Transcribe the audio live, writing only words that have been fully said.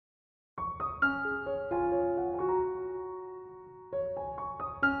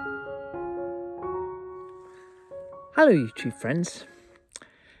Hello YouTube friends,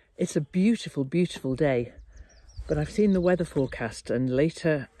 it's a beautiful, beautiful day, but I've seen the weather forecast and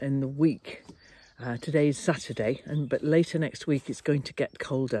later in the week, today's Saturday, but later next week it's going to get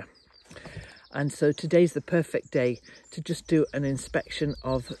colder. And so today's the perfect day to just do an inspection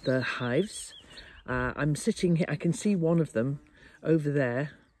of the hives. I'm sitting here, I can see one of them over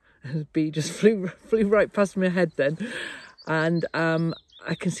there. The bee just flew right past my head then. And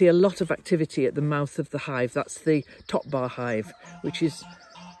I can see a lot of activity at the mouth of the hive. That's the top bar hive, which is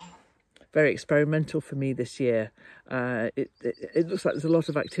very experimental for me this year. It looks like there's a lot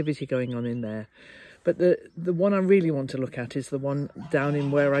of activity going on in there. But the one I really want to look at is the one down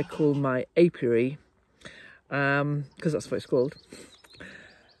in where I call my apiary, because that's what it's called.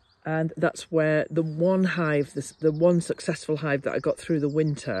 And that's where the one hive, the one successful hive that I got through the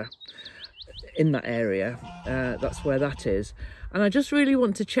winter in that area, that's where that is. And I just really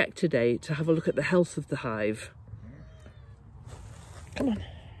want to check today to have a look at the health of the hive. Come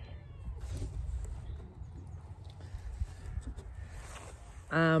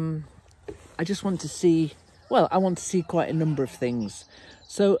on. I just want to see, well, I want to see quite a number of things.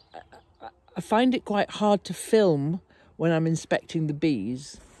 So I find it quite hard to film when I'm inspecting the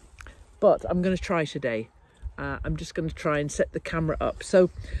bees, but I'm going to try today. I'm just going to try and set the camera up. So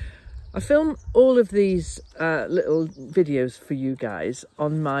I film all of these little videos for you guys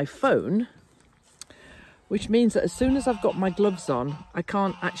on my phone, which means that as soon as I've got my gloves on, I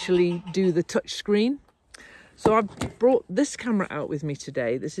can't actually do the touch screen. So I've brought this camera out with me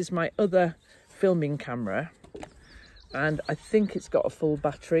today. This is my other filming camera, and I think it's got a full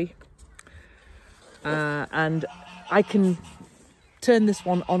battery. And I can turn this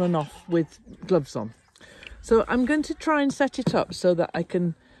one on and off with gloves on. So I'm going to try and set it up so that I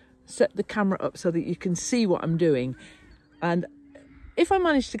can set the camera up so that you can see what I'm doing. And if I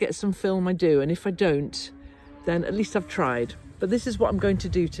manage to get some film, I do. And if I don't, then at least I've tried. But this is what I'm going to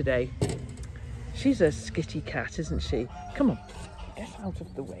do today. She's a skitty cat, isn't she? Come on, get out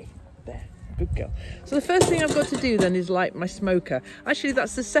of the way. There, good girl. So the first thing I've got to do then is light my smoker. Actually,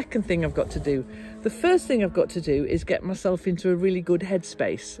 that's the second thing I've got to do. The first thing I've got to do is get myself into a really good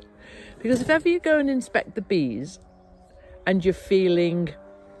headspace. Because if ever you go and inspect the bees and you're feeling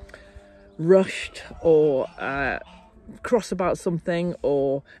rushed or cross about something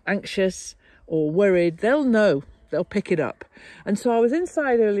or anxious or worried, they'll know, they'll pick it up. And so I was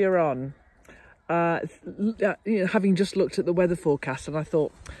inside earlier on, having just looked at the weather forecast, and I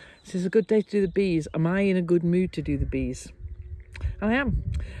thought, this is a good day to do the bees. Am I in a good mood to do the bees? And I am.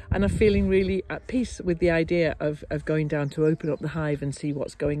 And I'm feeling really at peace with the idea of going down to open up the hive and see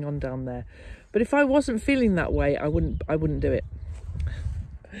what's going on down there. But if I wasn't feeling that way, I wouldn't do it.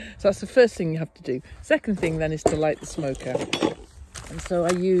 So that's the first thing you have to do. Second thing then is to light the smoker. And so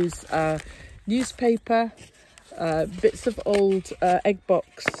I use newspaper, bits of old egg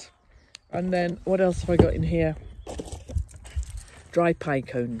box, and then what else have I got in here? Dry pine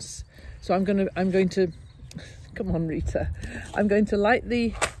cones. So I'm going to come on, Rita. I'm going to light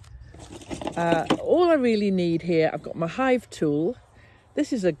the all I really need here. I've got my hive tool.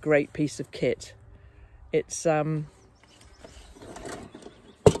 This is a great piece of kit. It's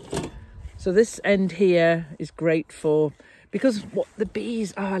so this end here is great for, because what the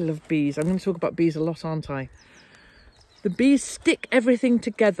bees, I love bees. I'm going to talk about bees a lot, aren't I? The bees stick everything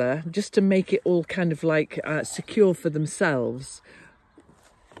together just to make it all kind of like secure for themselves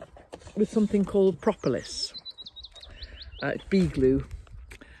with something called propolis, bee glue.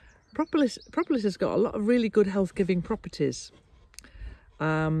 Propolis has got a lot of really good health-giving properties.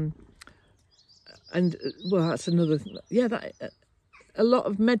 And well, that's another, yeah, a lot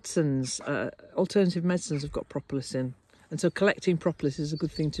of medicines, alternative medicines have got propolis in. And so collecting propolis is a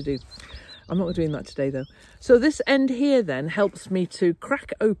good thing to do. I'm not doing that today though. So this end here then helps me to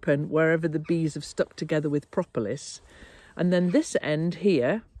crack open wherever the bees have stuck together with propolis. And then this end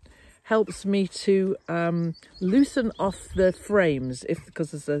here helps me to loosen off the frames,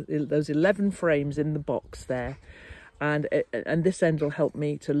 because there's those 11 frames in the box there. And this end will help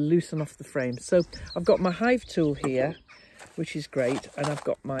me to loosen off the frames. So I've got my hive tool here, which is great. And I've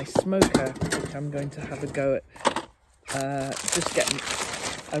got my smoker, which I'm going to have a go at just getting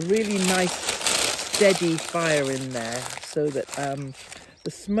a really nice steady fire in there so that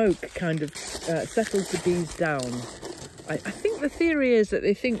the smoke kind of settles the bees down. I think the theory is that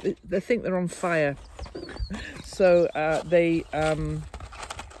they think they're on fire, so they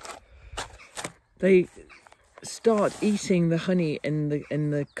start eating the honey in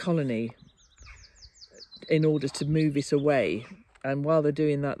the colony in order to move it away. And while they're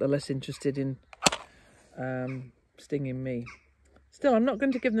doing that, they're less interested in stinging me. Still, I'm not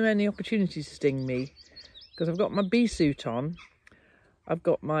going to give them any opportunity to sting me, because I've got my bee suit on. I've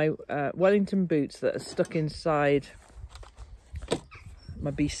got my Wellington boots that are stuck inside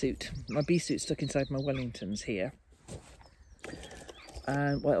my bee suit. My bee suit stuck inside my Wellingtons here.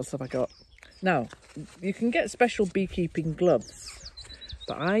 And what else have I got? Now, you can get special beekeeping gloves,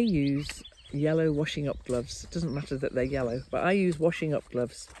 but I use yellow washing up gloves. It doesn't matter that they're yellow, but I use washing up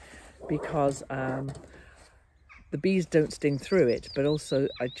gloves because the bees don't sting through it, but also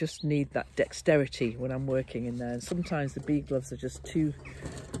I just need that dexterity when I'm working in there. And sometimes the bee gloves are just too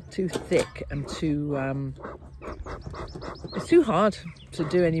thick and it's too hard to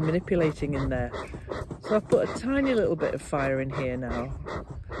do any manipulating in there. So I've put a tiny little bit of fire in here now,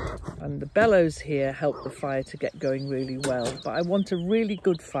 and the bellows here help the fire to get going really well, but I want a really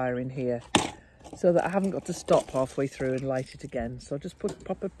good fire in here so that I haven't got to stop halfway through and light it again. So I'll just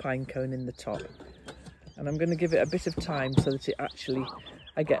pop a pine cone in the top, and I'm going to give it a bit of time so that it actually,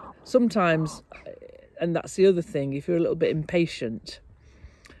 sometimes, and that's the other thing, if you're a little bit impatient,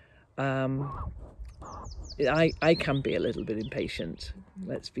 I can be a little bit impatient,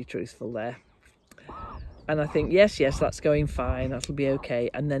 let's be truthful there. And I think, yes, that's going fine, that'll be okay.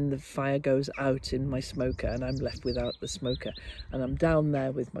 And then the fire goes out in my smoker and I'm left without the smoker. And I'm down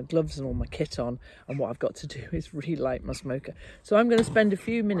there with my gloves and all my kit on, and what I've got to do is relight my smoker. So I'm going to spend a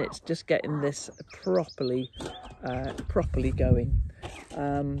few minutes just getting this properly going.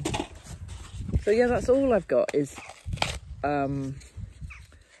 So yeah, that's all I've got is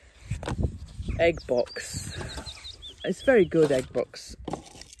egg box. It's very good egg box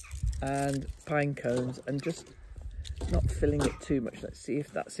and pine cones, and just not filling it too much. Let's see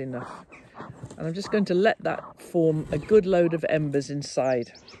if that's enough. And I'm just going to let that form a good load of embers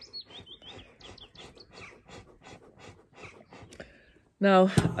inside.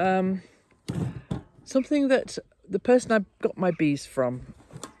 Now, something that the person I got my bees from,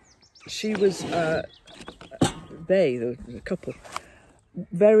 she was, the couple,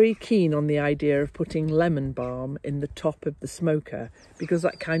 very keen on the idea of putting lemon balm in the top of the smoker, because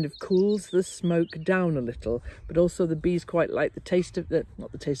that kind of cools the smoke down a little, but also the bees quite like the taste of it,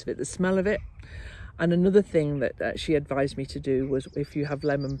 not the taste of it, the smell of it. And another thing that she advised me to do was, if you have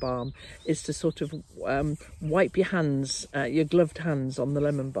lemon balm, is to sort of wipe your hands, your gloved hands on the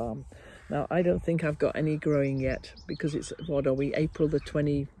lemon balm. Now, I don't think I've got any growing yet, because it's, what are we, April the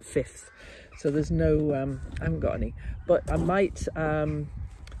 25th. So there's no, I haven't got any, but I might,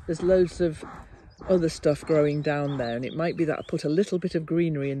 there's loads of other stuff growing down there, and it might be that I put a little bit of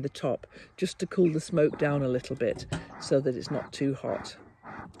greenery in the top just to cool the smoke down a little bit so that it's not too hot.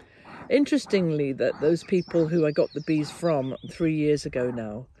 Interestingly, that those people who I got the bees from 3 years ago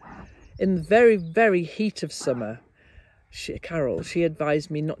now, in the very, very heat of summer, Carol, she advised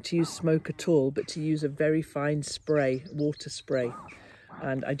me not to use smoke at all, but to use a very fine spray, water spray.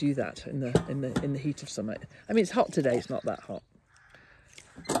 And I do that in the heat of summer. I mean, it's hot today, it's not that hot.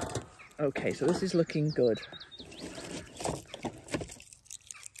 Okay, so this is looking good.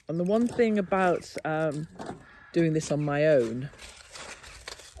 And the one thing about doing this on my own,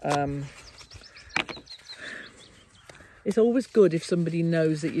 it's always good if somebody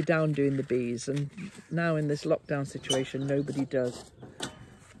knows that you're down doing the bees, and now in this lockdown situation nobody does.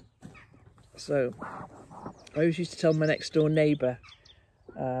 So I always used to tell my next door neighbour,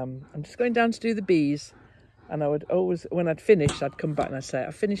 I'm just going down to do the bees, and I would always, when I'd finished, I'd come back and I'd say,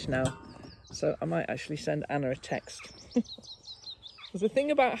 I've finished now. So I might actually send Anna a text. There's a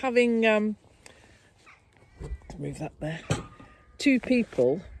thing about having, let's move that there, 2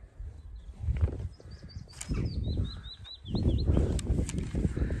 people to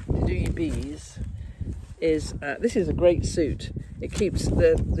do your bees is, this is a great suit. It keeps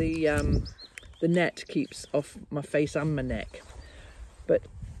the net keeps off my face and my neck. But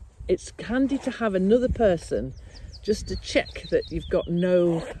it's handy to have another person just to check that you've got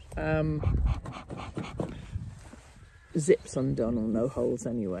no zips undone or no holes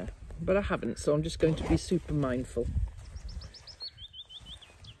anywhere. But I haven't, so I'm just going to be super mindful.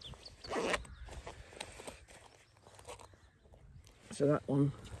 So that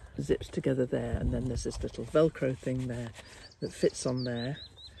one zips together there, and then there's this little Velcro thing there that fits on there.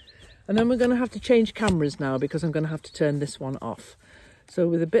 And then we're going to have to change cameras now, because I'm going to have to turn this one off. So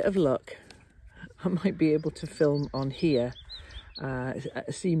with a bit of luck, I might be able to film on here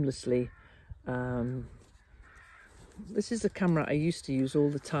seamlessly. This is a camera I used to use all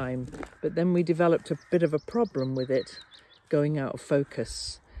the time, but then we developed a bit of a problem with it going out of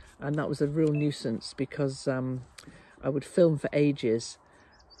focus, and that was a real nuisance, because I would film for ages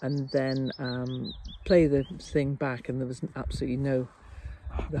and then play the thing back, and there was absolutely no,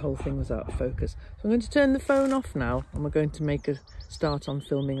 the whole thing was out of focus. So I'm going to turn the phone off now, and we're going to make a start on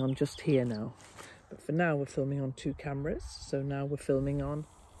filming on just here now. But for now we're filming on 2 cameras, so now we're filming on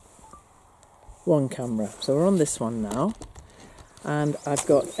 1 camera. So we're on this one now, and I've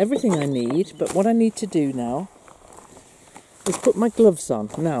got everything I need, but what I need to do now is put my gloves on.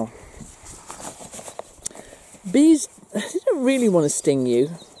 Now, bees, they don't really want to sting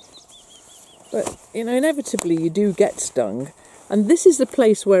you, but you know, inevitably you do get stung, and this is the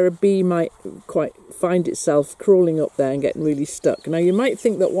place where a bee might quite find itself crawling up there and getting really stuck. Now you might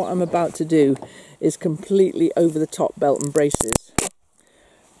think that what I'm about to do is completely over the top belt and braces,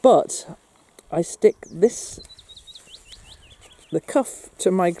 but I stick the cuff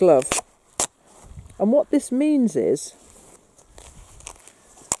to my glove, and what this means is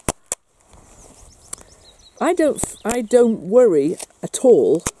I don't worry at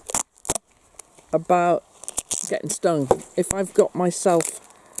all about getting stung if I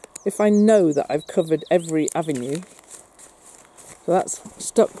know that I've covered every avenue. So that's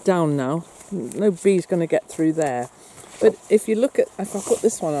stuck down now. No bee's going to get through there. But if you look at, if I put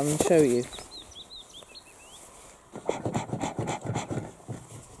this one on and show you,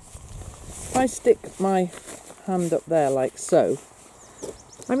 if I stick my hand up there like so,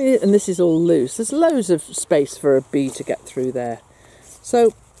 I mean, and this is all loose, there's loads of space for a bee to get through there.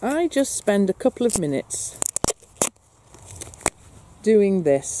 So I just spend a couple of minutes doing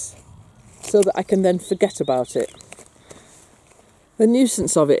this so that I can then forget about it. The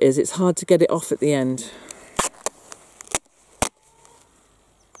nuisance of it is it's hard to get it off at the end.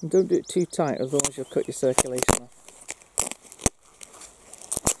 And don't do it too tight, otherwise you'll cut your circulation off.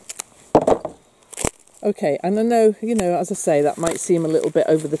 Okay, and I know, you know, as I say, that might seem a little bit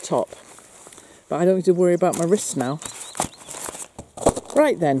over the top, but I don't need to worry about my wrists now.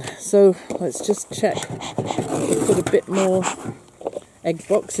 Right then, so let's just check. We'll put a bit more egg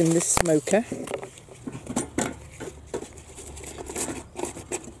box in this smoker.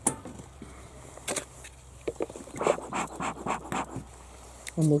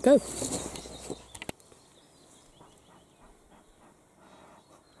 And we'll go.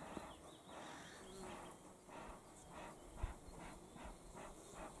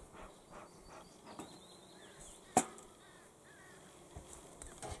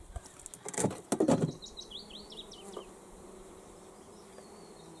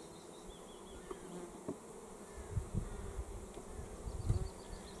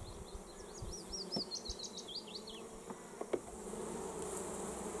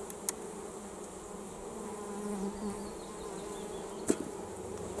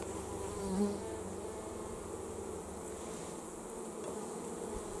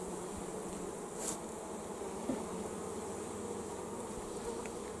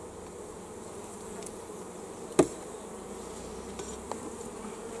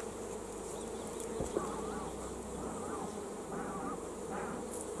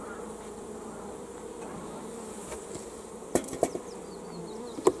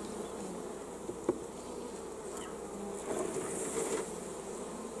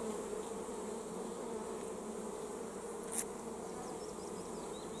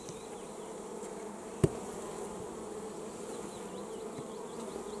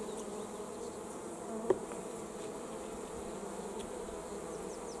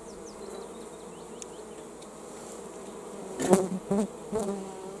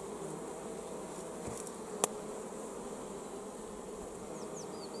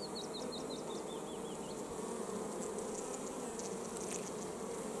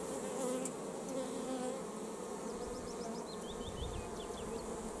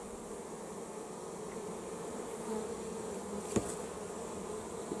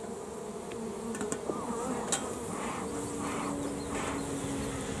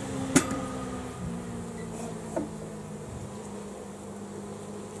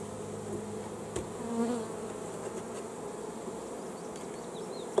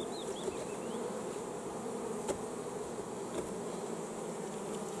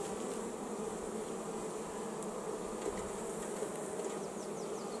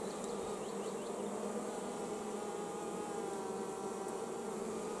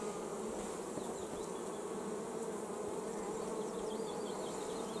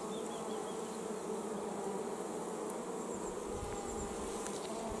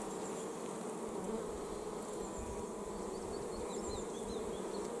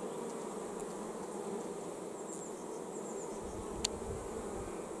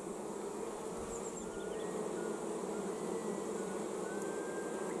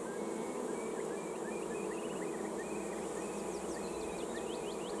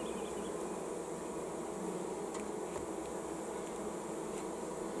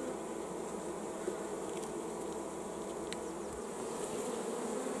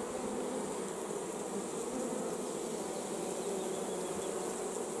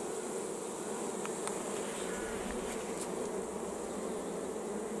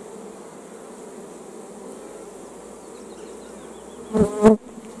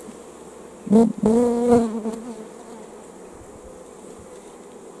 Ooh.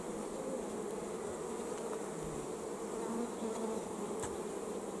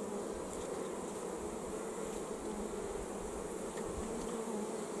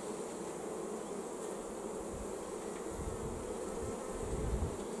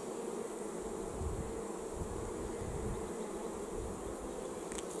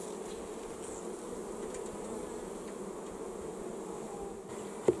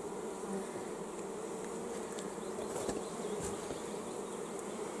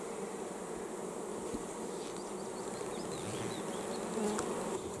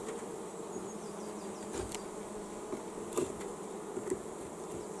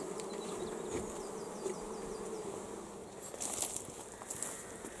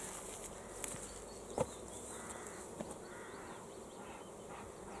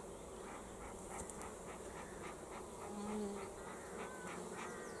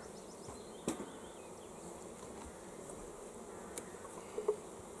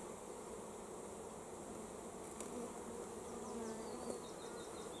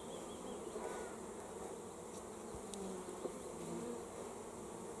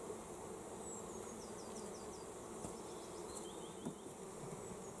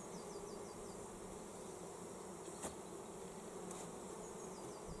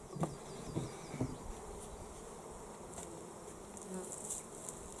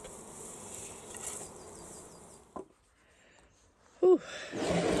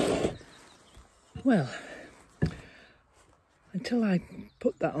 Well, until I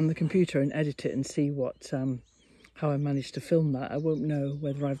put that on the computer and edit it and see what how I managed to film that, I won't know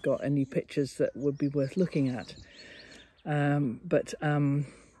whether I've got any pictures that would be worth looking at. But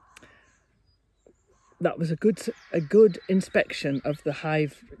that was a good inspection of the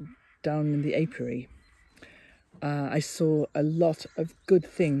hive down in the apiary. I saw a lot of good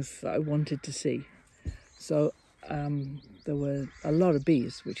things that I wanted to see. So there were a lot of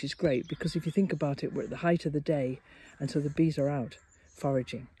bees, which is great, because if you think about it, we're at the height of the day, and so the bees are out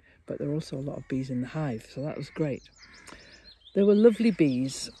foraging, but there are also a lot of bees in the hive, so that was great. There were lovely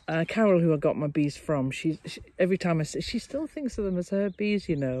bees. Carol, who I got my bees from, she every time I say, she still thinks of them as her bees,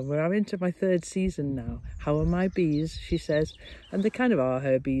 you know. I'm into my 3rd season now. How are my bees, she says, and they kind of are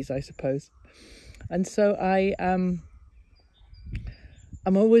her bees, I suppose. And so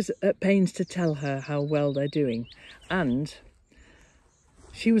I'm always at pains to tell her how well they're doing. And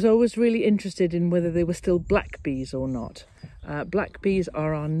she was always really interested in whether they were still black bees or not. Black bees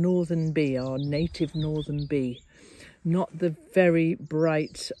are our northern bee, our native northern bee. Not the very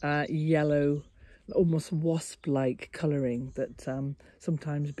bright yellow, almost wasp-like colouring that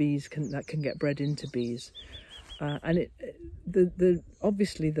sometimes bees can get bred into bees. And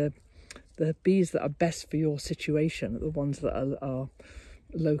obviously the bees that are best for your situation are the ones that are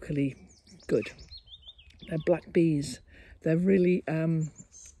locally good. They're black bees. They're really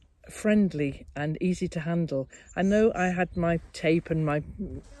friendly and easy to handle. I know I had my tape and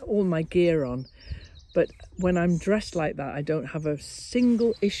all my gear on, but when I'm dressed like that, I don't have a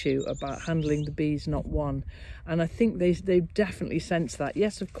single issue about handling the bees, not one. And I think they definitely sense that.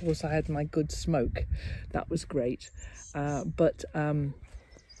 Yes, of course, I had my good smoke. That was great. But hello,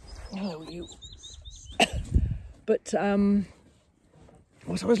 you. But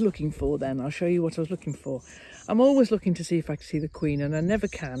what I was looking for then, I'll show you what I was looking for. I'm always looking to see if I can see the queen, and I never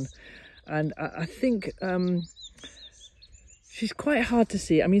can. And I think she's quite hard to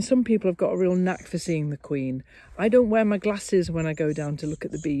see. I mean, some people have got a real knack for seeing the queen. I don't wear my glasses when I go down to look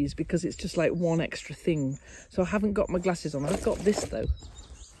at the bees because it's just like one extra thing. So I haven't got my glasses on. I've got this though.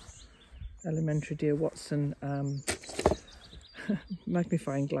 Elementary Dear Watson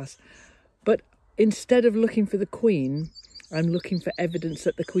magnifying glass. But instead of looking for the queen, I'm looking for evidence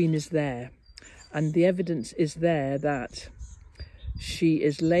that the queen is there. And the evidence is there that she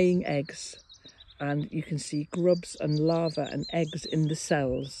is laying eggs, and you can see grubs and larvae and eggs in the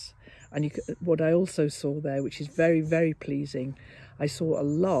cells. And what I also saw there, which is very, very pleasing, I saw a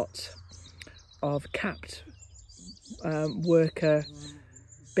lot of capped worker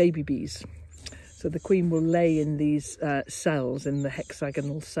baby bees. So the queen will lay in these cells, in the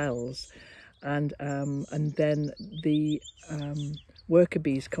hexagonal cells, and then the worker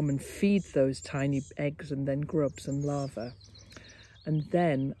bees come and feed those tiny eggs and then grubs and larvae, and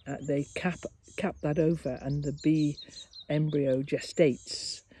then they cap that over, and the bee embryo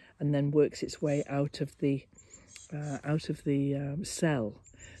gestates and then works its way out of the cell.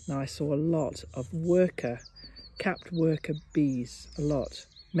 Now I saw a lot of capped worker bees,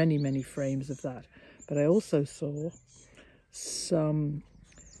 many frames of that, but I also saw some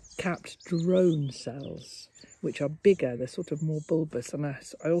capped drone cells, which are bigger. They're sort of more bulbous. And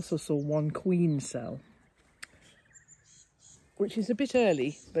I also saw one queen cell, which is a bit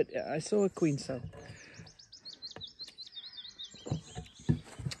early, but I saw a queen cell.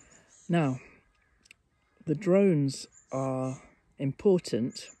 Now, the drones are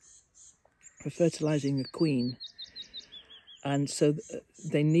important for fertilizing a queen, and so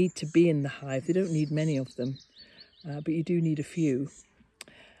they need to be in the hive. They don't need many of them, but you do need a few.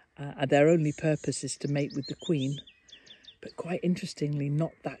 Their only purpose is to mate with the queen, but quite interestingly,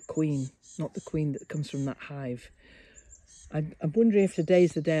 not that queen, not the queen that comes from that hive. I'm wondering if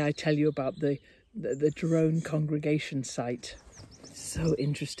today's the day I tell you about the drone congregation site. So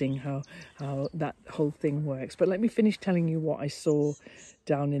interesting how that whole thing works. But let me finish telling you what I saw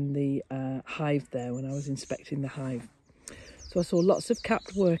down in the hive there when I was inspecting the hive. So I saw lots of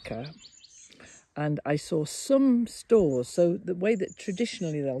capped worker, and I saw some stores. So the way that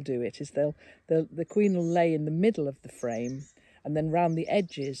traditionally they'll do it is the queen will lay in the middle of the frame, and then round the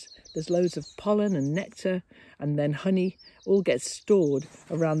edges there's loads of pollen and nectar, and then honey all gets stored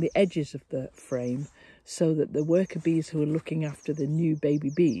around the edges of the frame, so that the worker bees who are looking after the new baby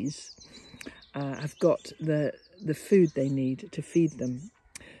bees have got the food they need to feed them.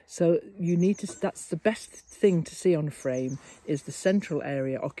 So you need to, that's the best thing to see on a frame, is the central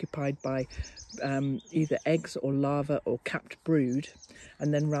area occupied by either eggs or larvae or capped brood,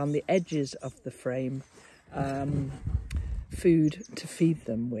 and then round the edges of the frame food to feed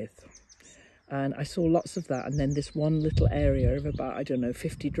them with. And I saw lots of that, and then this one little area of about, I don't know,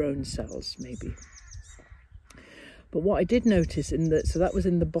 50 drone cells maybe. But what I did notice so that was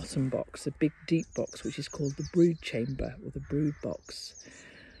in the bottom box, the big deep box, which is called the brood chamber or the brood box.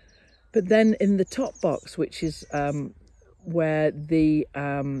 But then in the top box, which is where they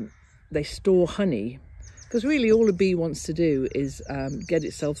store honey, because really all a bee wants to do is get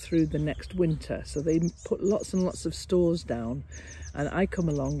itself through the next winter. So they put lots and lots of stores down, and I come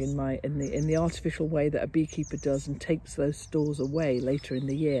along in the artificial way that a beekeeper does and takes those stores away later in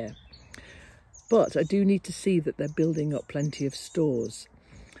the year. But I do need to see that they're building up plenty of stores.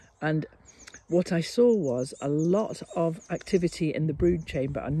 And what I saw was a lot of activity in the brood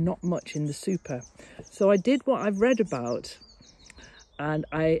chamber and not much in the super. So I did what I've read about, and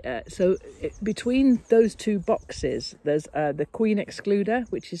between those two boxes there's the queen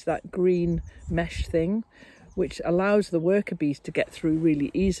excluder, which is that green mesh thing, which allows the worker bees to get through really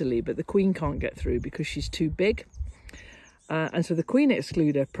easily, but the queen can't get through because she's too big. And so the queen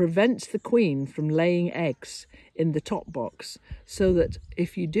excluder prevents the queen from laying eggs in the top box, so that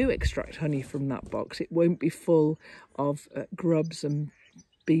if you do extract honey from that box, it won't be full of grubs and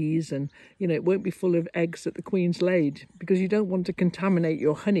bees, and it won't be full of eggs that the queen's laid, because you don't want to contaminate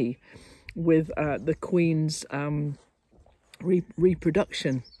your honey with the queen's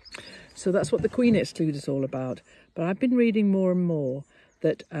reproduction. So that's what the queen excluder is all about. But I've been reading more and more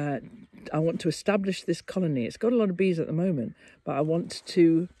that I want to establish this colony. It's got a lot of bees at the moment, but I want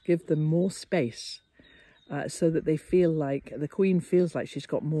to give them more space so that they feel like, the queen feels like she's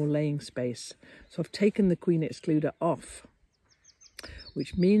got more laying space. So I've taken the queen excluder off,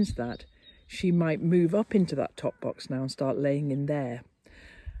 which means that she might move up into that top box now and start laying in there.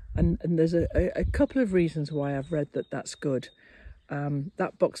 And there's a couple of reasons why I've read that that's good.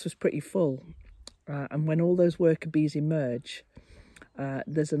 That box was pretty full, and when all those worker bees emerge,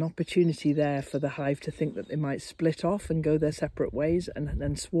 there's an opportunity there for the hive to think that they might split off and go their separate ways and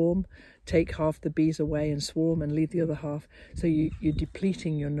then swarm, take half the bees away and swarm and leave the other half. So you're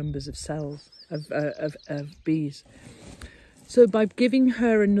depleting your numbers of cells, of bees. So by giving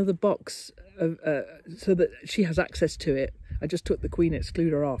her another box so that she has access to it, I just took the queen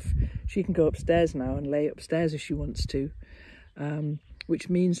excluder off. She can go upstairs now and lay upstairs if she wants to. Which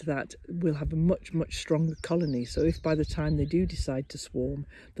means that we'll have a much, much stronger colony. So if by the time they do decide to swarm,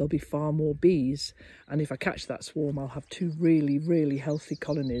 there'll be far more bees. And if I catch that swarm, I'll have two really, really healthy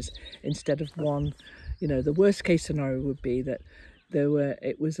colonies instead of one. The worst case scenario would be that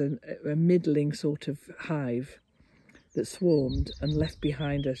it was a middling sort of hive that swarmed and left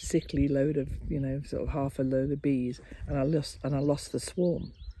behind a sickly load of, sort of half a load of bees, and I lost the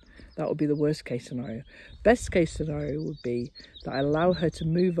swarm. That would be the worst case scenario. Best case scenario would be that I allow her to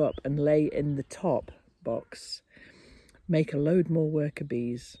move up and lay in the top box, make a load more worker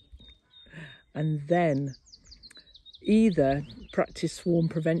bees, and then either practice swarm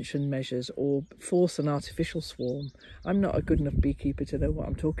prevention measures or force an artificial swarm. I'm not a good enough beekeeper to know what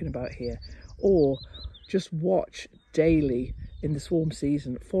I'm talking about here. Or just watch daily in the swarm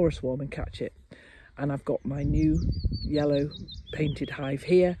season for a swarm and catch it. And I've got my new yellow painted hive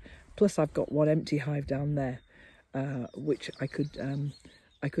here. Plus I've got one empty hive down there, which I could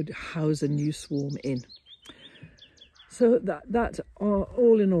I could house a new swarm in. So that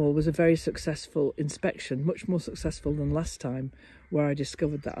all in all was a very successful inspection, much more successful than last time, where I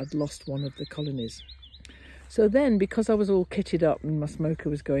discovered that I'd lost one of the colonies. So then, because I was all kitted up and my smoker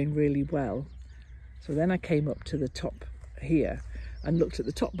was going really well, so then I came up to the top here and looked at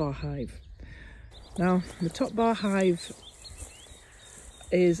the top bar hive. Now, the top bar hive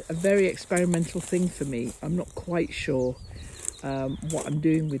is a very experimental thing for me. I'm not quite sure what I'm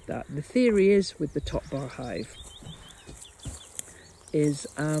doing with that. The theory is, with the top bar hive, is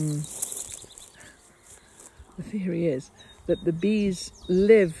that the bees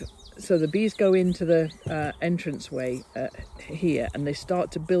live, so the bees go into the entranceway here, and they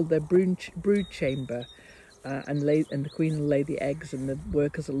start to build their brood chamber, and the queen will lay the eggs, and the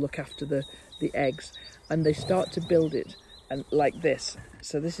workers will look after the eggs, and they start to build it and like this.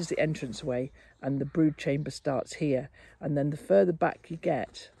 So this is the entranceway, and the brood chamber starts here, and then the further back you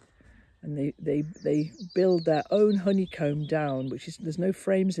get, and they build their own honeycomb down, which is, there's no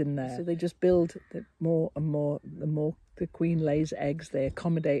frames in there, so they just build more and more. The more the queen lays eggs, they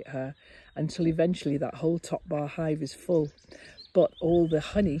accommodate her until eventually that whole top bar hive is full, but all the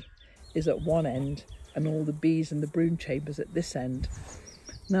honey is at one end and all the bees and the brood chambers at this end.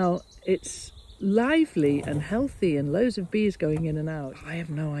 Now, it's lively and healthy and loads of bees going in and out. I have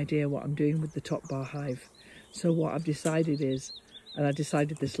no idea what I'm doing with the top bar hive. So what I've decided is, and I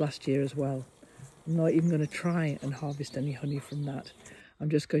decided this last year as well, I'm not even going to try and harvest any honey from that. I'm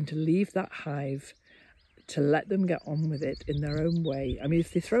just going to leave that hive to let them get on with it in their own way. I mean,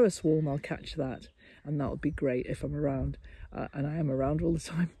 if they throw a swarm, I'll catch that, and that would be great if I'm around, and I am around all the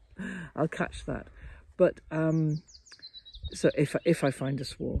time. I'll catch that. But so if I find a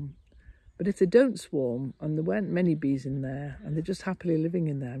swarm. But if they don't swarm, and there weren't many bees in there, and they're just happily living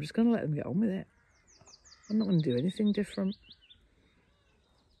in there, I'm just going to let them get on with it. I'm not going to do anything different.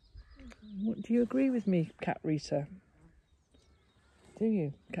 What, do you agree with me, Cat Rita? Do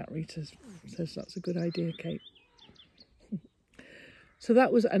you? Cat Rita says that's a good idea, Kate. So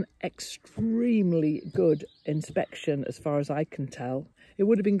that was an extremely good inspection as far as I can tell. It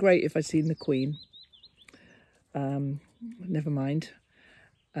would have been great if I'd seen the queen. Never mind.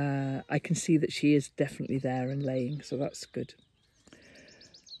 I can see that she is definitely there and laying, so that's good.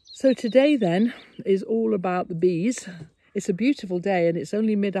 So today then is all about the bees. It's a beautiful day and it's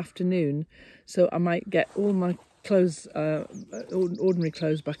only mid-afternoon, so I might get all my clothes, ordinary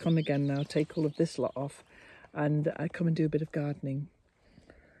clothes, back on again now, take all of this lot off, and I come and do a bit of gardening.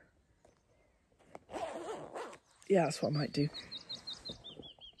 Yeah, that's what I might do.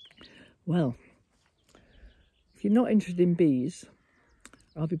 Well, if you're not interested in bees,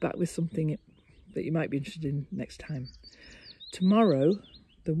 I'll be back with something that you might be interested in next time. Tomorrow,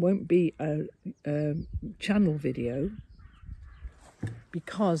 there won't be a channel video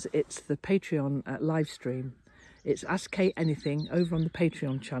because it's the Patreon live stream. It's Ask Kate Anything over on the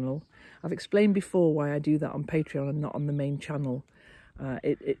Patreon channel. I've explained before why I do that on Patreon and not on the main channel.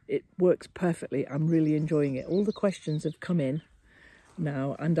 It works perfectly. I'm really enjoying it. All the questions have come in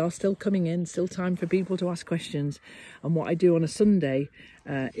now and are still coming in, still time for people to ask questions. And what I do on a Sunday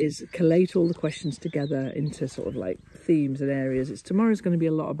is collate all the questions together into sort of like themes and areas. Tomorrow's going to be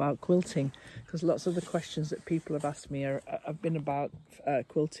a lot about quilting, because lots of the questions that people have asked me have been about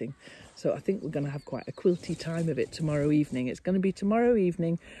quilting. So I think we're going to have quite a quilty time of it tomorrow evening. It's going to be tomorrow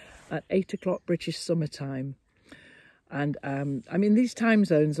evening at 8 o'clock British summertime. And I mean, these time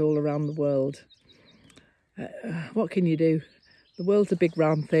zones all around the world, what can you do? The world's a big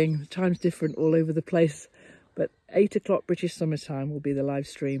round thing. The time's different all over the place. But 8 o'clock British summertime will be the live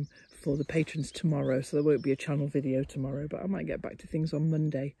stream for the patrons tomorrow. So there won't be a channel video tomorrow, but I might get back to things on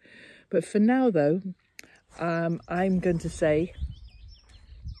Monday. But for now, though, I'm going to say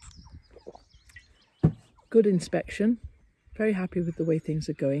good inspection. Very happy with the way things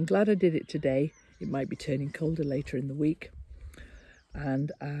are going. Glad I did it today. It might be turning colder later in the week.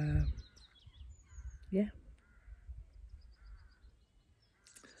 And yeah.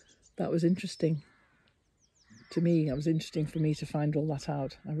 That was interesting to me. It was interesting for me to find all that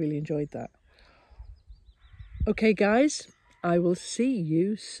out. I really enjoyed that. Okay, guys, I will see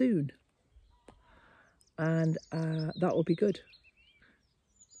you soon. And that will be good.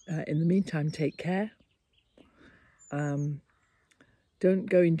 In the meantime, take care. Don't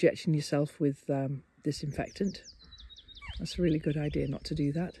go injecting yourself with disinfectant. That's a really good idea not to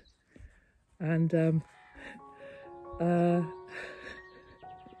do that. And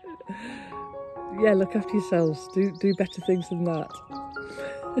yeah, look after yourselves. Do better things than that.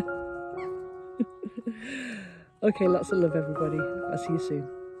 Okay, lots of love, everybody. I'll see you soon.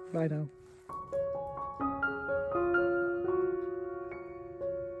 Bye now.